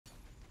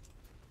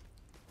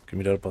que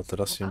mirar para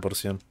atrás Acá.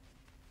 100%.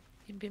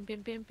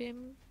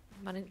 Bien.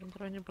 Van a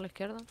intentar venir por la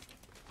izquierda.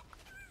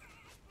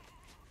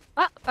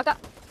 ¡Ah! Acá.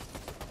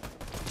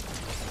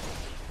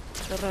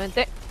 Lo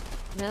reventé.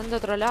 Me dan de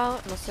otro lado,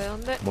 no sé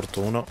dónde.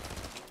 Muerto uno.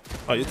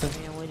 Ahí está. Madre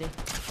mía, Willy.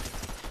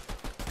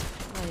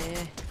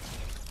 Ay.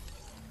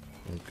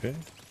 Ok.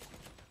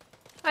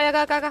 Ay,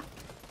 acá.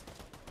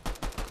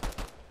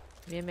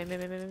 Bien.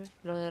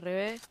 Lo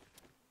derribé.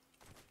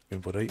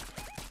 Bien por ahí.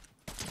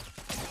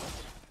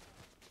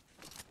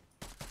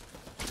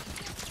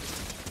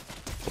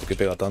 ¿Por qué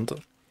pega tanto?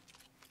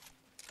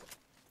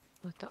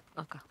 ¿Dónde está?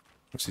 Acá.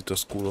 Necesito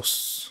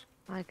escudos.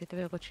 Ay, que te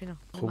veo cochino.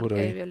 Me Ojo por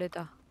marqué ahí.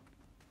 violeta.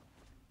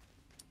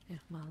 Es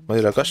más, ¿Va de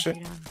se la están calle?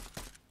 tirando.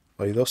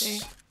 Hay Sí.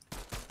 dos.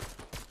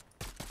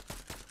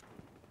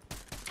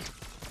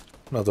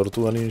 Una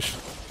tortuga ninja.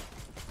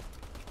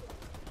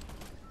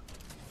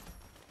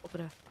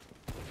 Otra.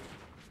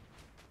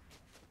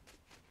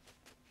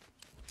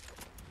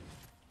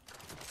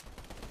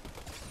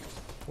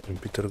 Un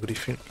Peter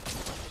Griffin.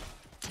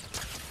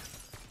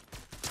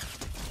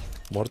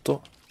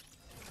 Muerto.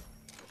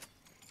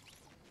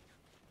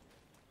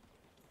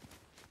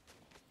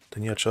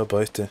 Tenía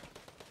chapa este.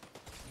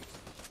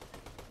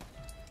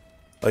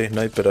 Hay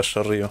sniper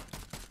allá arriba.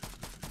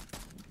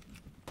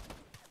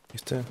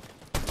 ¿Viste?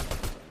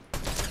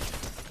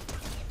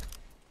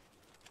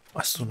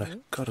 Ah, es una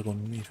descarga,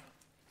 mira.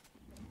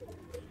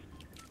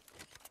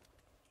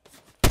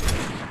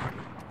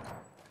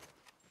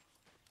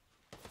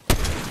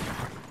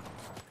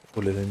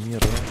 Ole de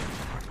mierda.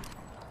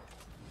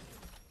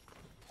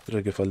 Era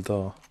el que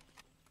faltaba.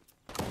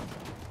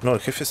 No, el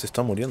jefe se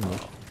está muriendo.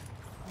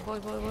 Voy.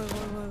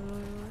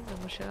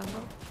 Vamos llegando.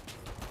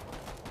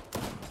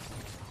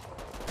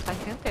 ¿Hay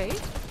gente ahí?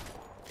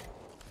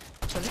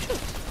 ¿Son ellos?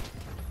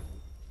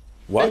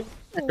 ¿What?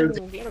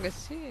 Claro que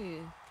sí.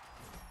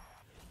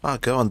 Ah,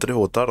 quedaban 3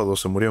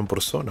 botardos, se murieron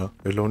por zona.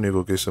 Es lo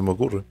único que se me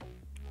ocurre.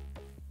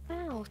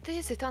 Ah,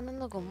 ¿ustedes estaban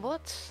dando con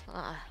bots?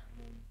 Ah,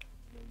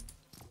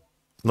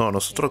 No,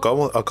 nosotros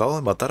igual.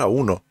 acabamos de matar a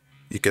uno.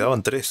 Y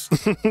quedaban 3.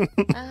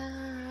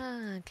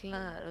 Ah,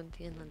 claro,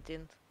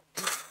 entiendo.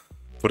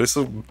 Por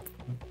eso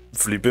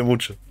flipé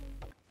mucho.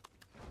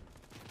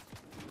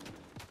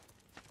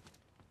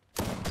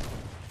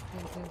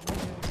 Bien.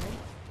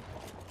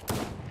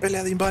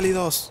 Pelea de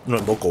inválidos. No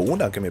invoco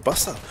una, ¿qué me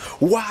pasa?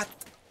 ¿What?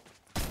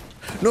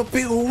 No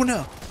pego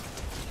una.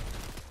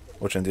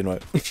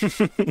 89.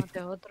 Mate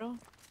a otro.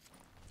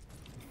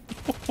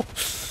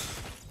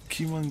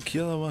 Qué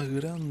manqueada más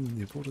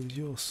grande, por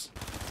Dios.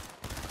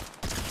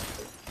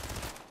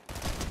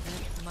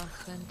 Más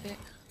gente.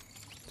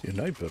 Sí,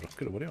 sniper,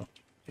 ¿qué lo parió?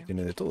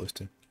 Tiene de todo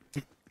este.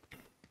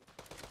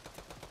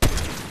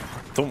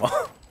 Toma.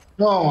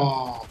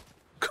 No,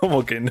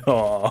 ¿Cómo que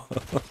no?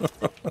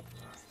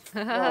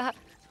 no.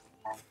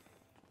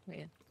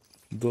 Bien.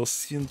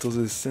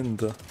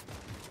 260.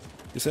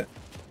 Dice.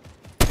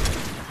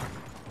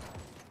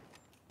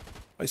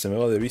 Ay, se me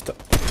va de vista.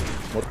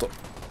 Muerto.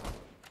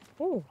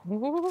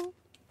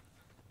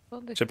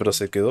 ¿Dónde Che, pero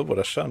está? se quedó por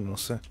allá, no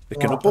sé. Es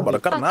que No, no puedo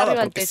marcar Está nada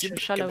arriba del porque techo,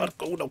 siempre ya que lo vi.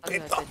 marco un Arriba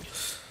objeto. del techo.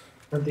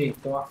 Santi,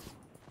 toma.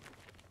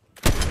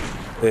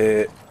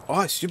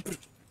 Ay, siempre.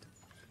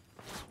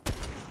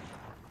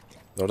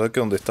 La verdad que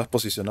donde estás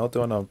posicionado te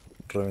van a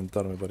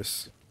reventar, me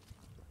parece.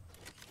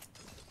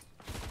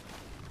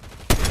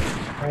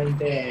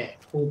 Gente,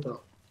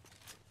 puto.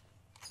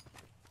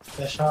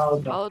 De allá Va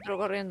otro. otro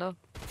corriendo.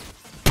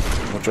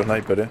 Mucho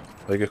sniper,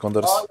 hay que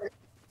esconderse. Ay,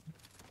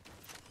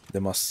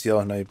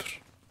 Demasiado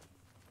sniper.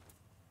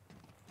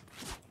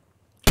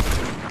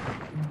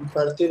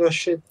 partí los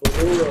jet,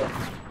 boludo.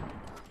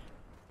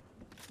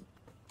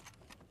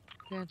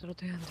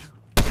 Estoy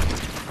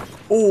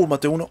dentro.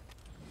 Maté uno.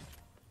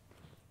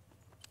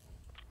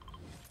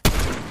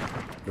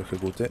 Lo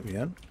ejecuté,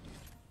 bien.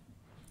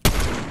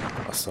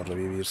 Vas a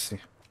revivir, sí.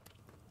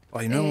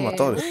 Ay, no hemos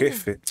matado al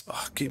jefe.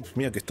 Ah,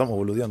 mira que estamos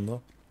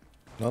boludeando.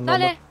 No.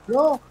 Dale.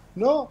 No.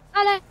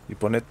 Y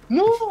poned.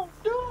 No.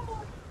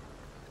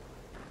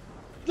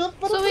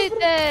 Para.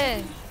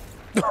 ¡Subite!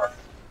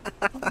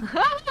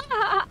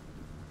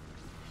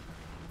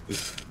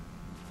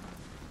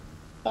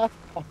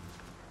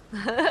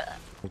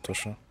 Justo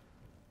allá.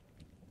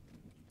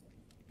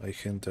 Hay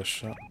gente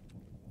allá.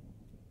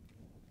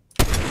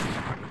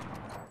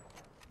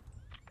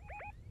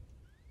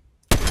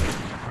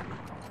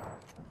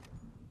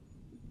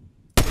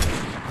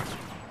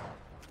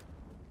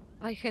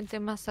 Hay gente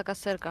más acá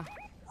cerca.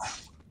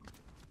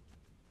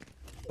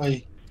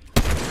 Ahí.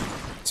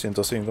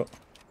 105.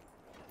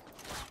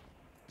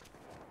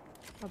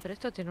 Ah, pero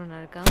esto tiene un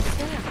alcance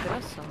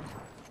asqueroso.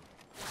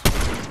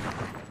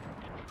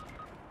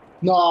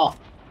 No.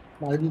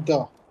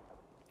 Maldito.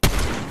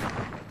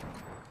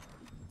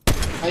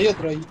 Hay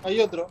otro ahí. Hay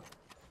otro.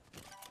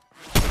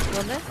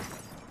 ¿Dónde?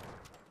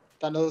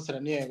 Están los dos en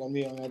la nieve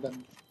conmigo. Me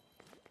matan.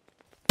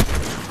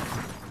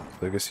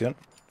 ¿De qué 100?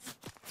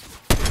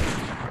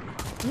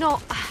 No.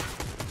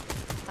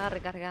 Estaba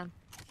recargando.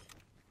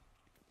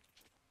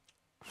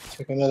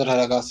 Se comió atrás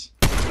de la casa.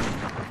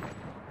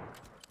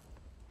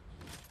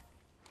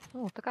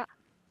 No, está acá.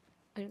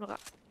 Hay uno acá.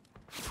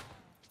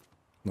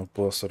 No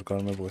puedo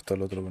acercarme porque está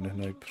el otro con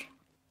sniper.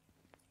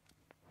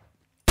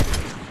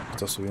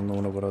 Está subiendo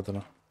uno por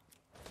atrás.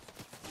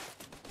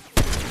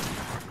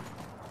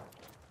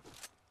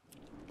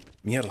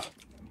 Mierda.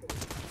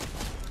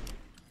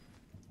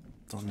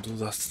 Son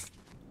dudas.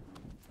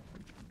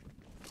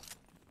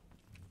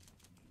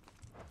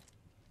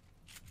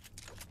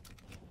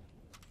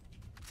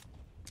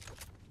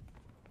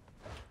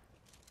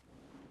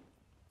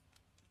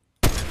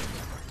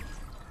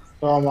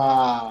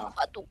 Toma.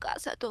 A tu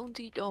casa,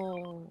 tontito.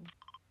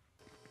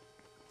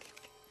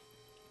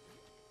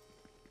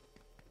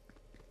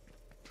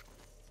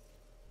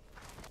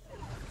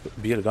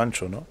 Vi el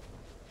gancho, ¿no?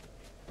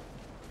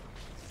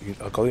 Y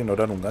acabo de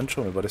ignorar un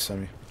gancho, me parece a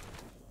mí.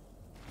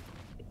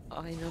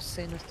 Ay, no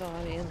sé, no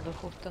estaba viendo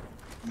justo.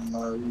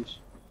 Maravilla.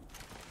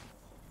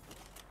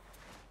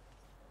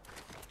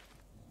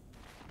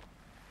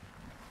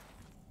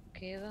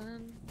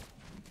 Quedan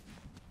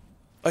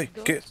 ¡Ay!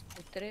 dos ¿Qué?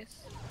 o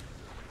tres.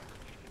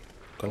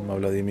 Calma,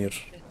 Vladimir.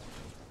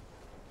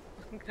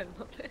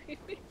 Calma,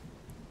 Vladimir.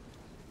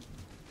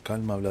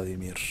 Calma,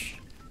 Vladimir.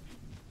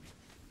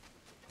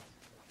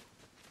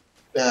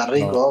 Pega No,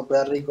 rico,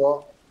 pega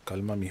rico.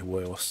 calma mis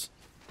huevos.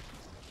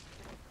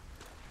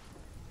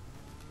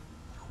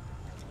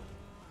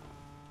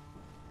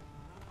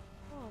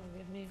 Oh,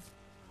 Dios mío.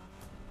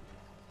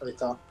 Ahí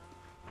está.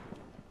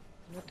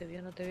 No te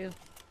vio, no te vio.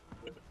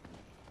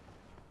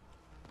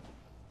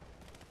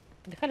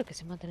 Déjalo que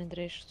se maten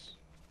entre ellos.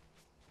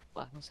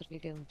 A no ser que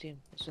quede un team.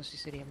 Eso sí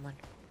sería malo.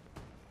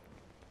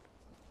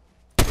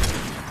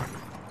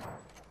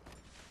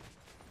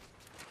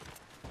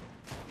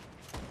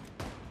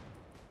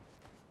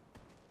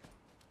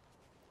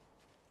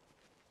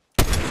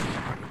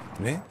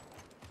 ¿Eh?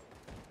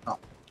 No.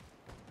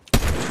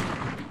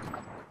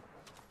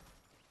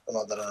 Lo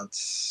mataron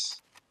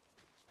antes.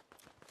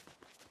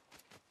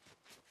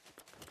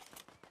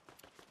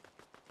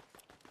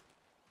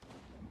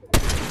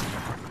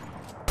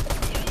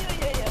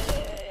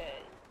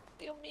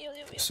 Dios mío,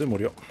 Dios mío. Se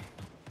murió.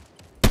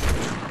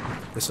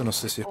 Eso no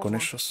sé si es con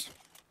Ojo. ellos.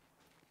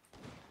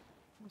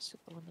 No sé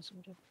por dónde se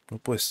murió. No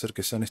puede ser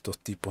que sean estos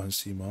tipos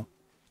encima.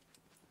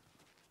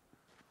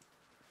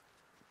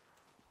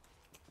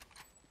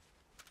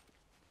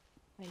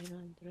 Hay uno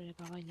dentro de la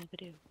cabaña,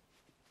 creo.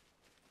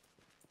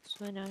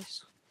 Suena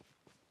eso.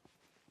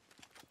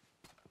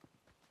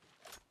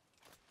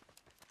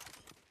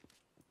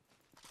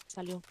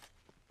 Salió.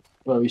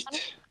 Lo viste.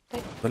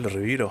 Dale,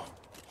 reviro.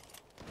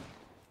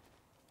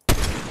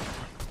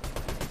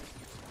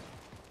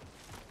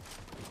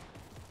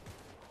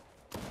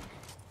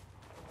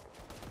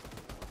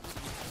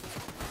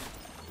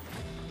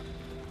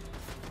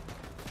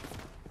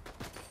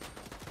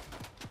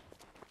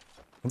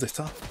 ¿Dónde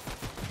está?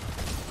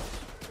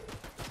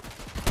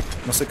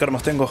 No sé qué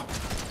armas tengo.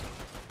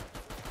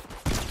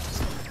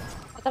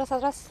 Atrás,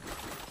 atrás.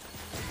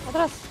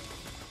 Atrás.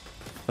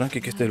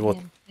 Tranqui, que este Ah, es el bot.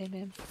 bien, bien,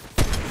 bien.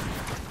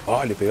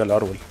 Ah, le pegué al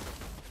árbol.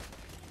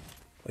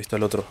 Ahí está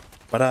el otro.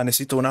 Pará,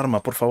 necesito un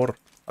arma, por favor.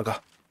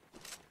 Acá.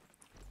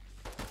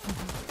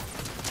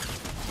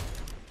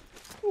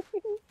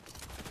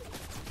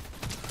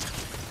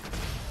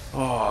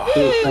 Oh,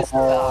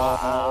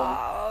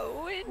 ¡Esa!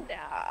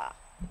 ¡Buena!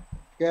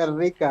 Qué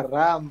rica ¡Qué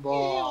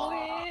Rambo.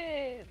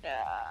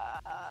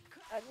 buena!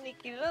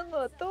 Aniquilando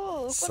a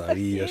todos. ¿Cuánta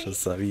sabía, yo gente?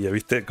 sabía.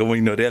 ¿Viste cómo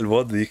ignoré al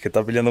bot? Dije,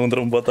 está peleando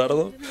contra un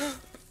botardo.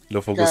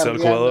 Lo focusé al Carreando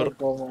jugador.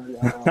 como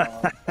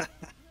la...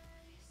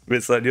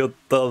 Me salió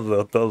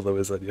todo, todo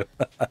me salió.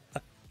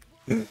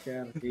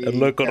 Qué El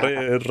loco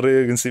rica.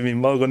 re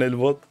ensimismado con el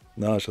bot.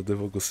 No, yo te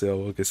focusé a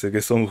vos, que sé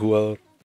que sos un jugador.